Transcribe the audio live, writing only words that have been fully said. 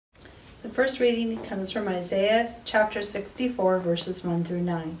The first reading comes from Isaiah chapter 64, verses 1 through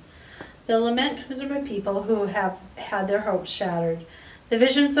 9. The lament comes from a people who have had their hopes shattered. The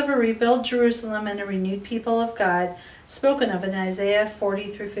visions of a rebuilt Jerusalem and a renewed people of God, spoken of in Isaiah 40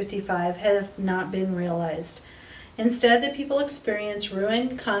 through 55, have not been realized. Instead, the people experience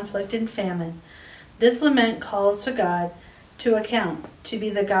ruin, conflict, and famine. This lament calls to God to account, to be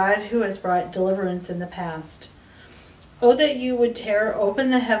the God who has brought deliverance in the past. Oh, that you would tear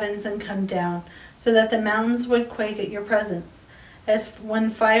open the heavens and come down, so that the mountains would quake at your presence, as when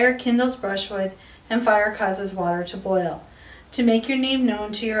fire kindles brushwood and fire causes water to boil, to make your name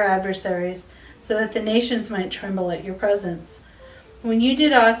known to your adversaries, so that the nations might tremble at your presence. When you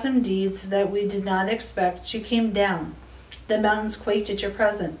did awesome deeds that we did not expect, you came down. The mountains quaked at your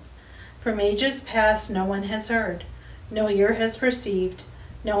presence. From ages past no one has heard, no ear has perceived,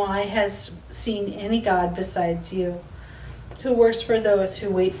 no eye has seen any God besides you, who works for those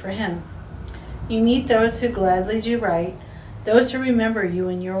who wait for him. You meet those who gladly do right, those who remember you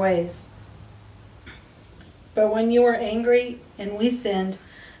in your ways. But when you were angry and we sinned,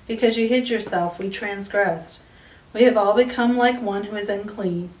 because you hid yourself, we transgressed. We have all become like one who is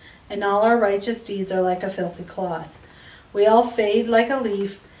unclean, and all our righteous deeds are like a filthy cloth. We all fade like a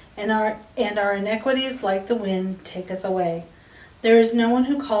leaf, and our iniquities like the wind take us away. There is no one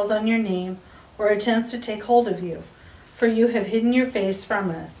who calls on your name or attempts to take hold of you. For you have hidden your face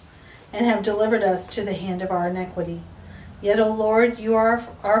from us, and have delivered us to the hand of our iniquity. Yet, O Lord, you are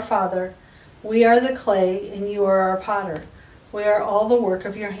our Father. We are the clay, and you are our potter. We are all the work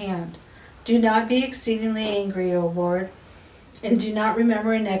of your hand. Do not be exceedingly angry, O Lord, and do not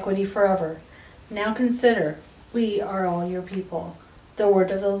remember iniquity forever. Now consider, we are all your people. The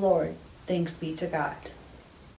word of the Lord. Thanks be to God.